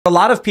A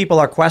lot of people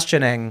are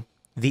questioning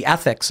the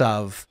ethics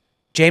of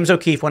James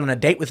O'Keefe went on a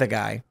date with a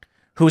guy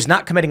who's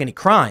not committing any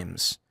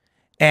crimes.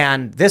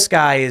 And this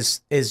guy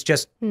is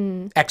just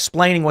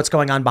explaining what's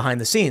going on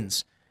behind the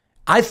scenes.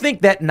 I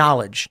think that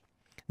knowledge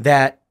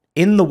that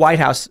in the White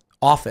House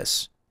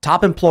office,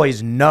 top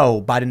employees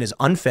know Biden is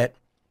unfit,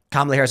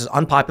 Kamala Harris is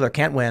unpopular,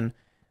 can't win.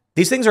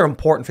 These things are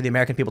important for the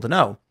American people to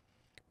know,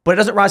 but it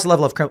doesn't rise to the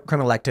level of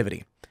criminal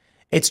activity.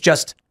 It's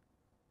just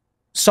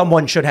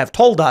someone should have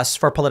told us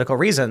for political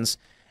reasons.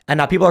 And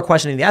now people are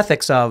questioning the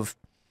ethics of,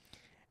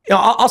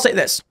 I'll say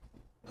this.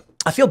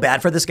 I feel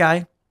bad for this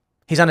guy.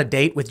 He's on a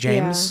date with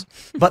James,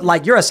 but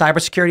like you're a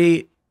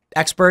cybersecurity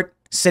expert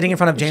sitting in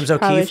front of James O'Keefe.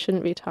 Probably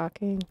shouldn't be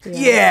talking.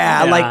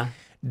 Yeah, like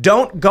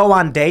don't go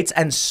on dates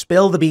and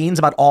spill the beans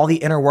about all the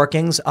inner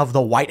workings of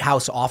the White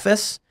House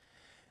office.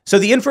 So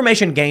the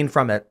information gained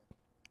from it,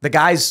 the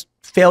guy's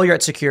failure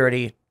at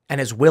security and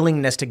his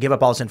willingness to give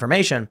up all this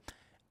information,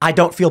 I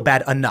don't feel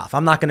bad enough.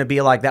 I'm not going to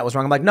be like, that was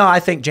wrong. I'm like, no, I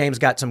think James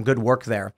got some good work there.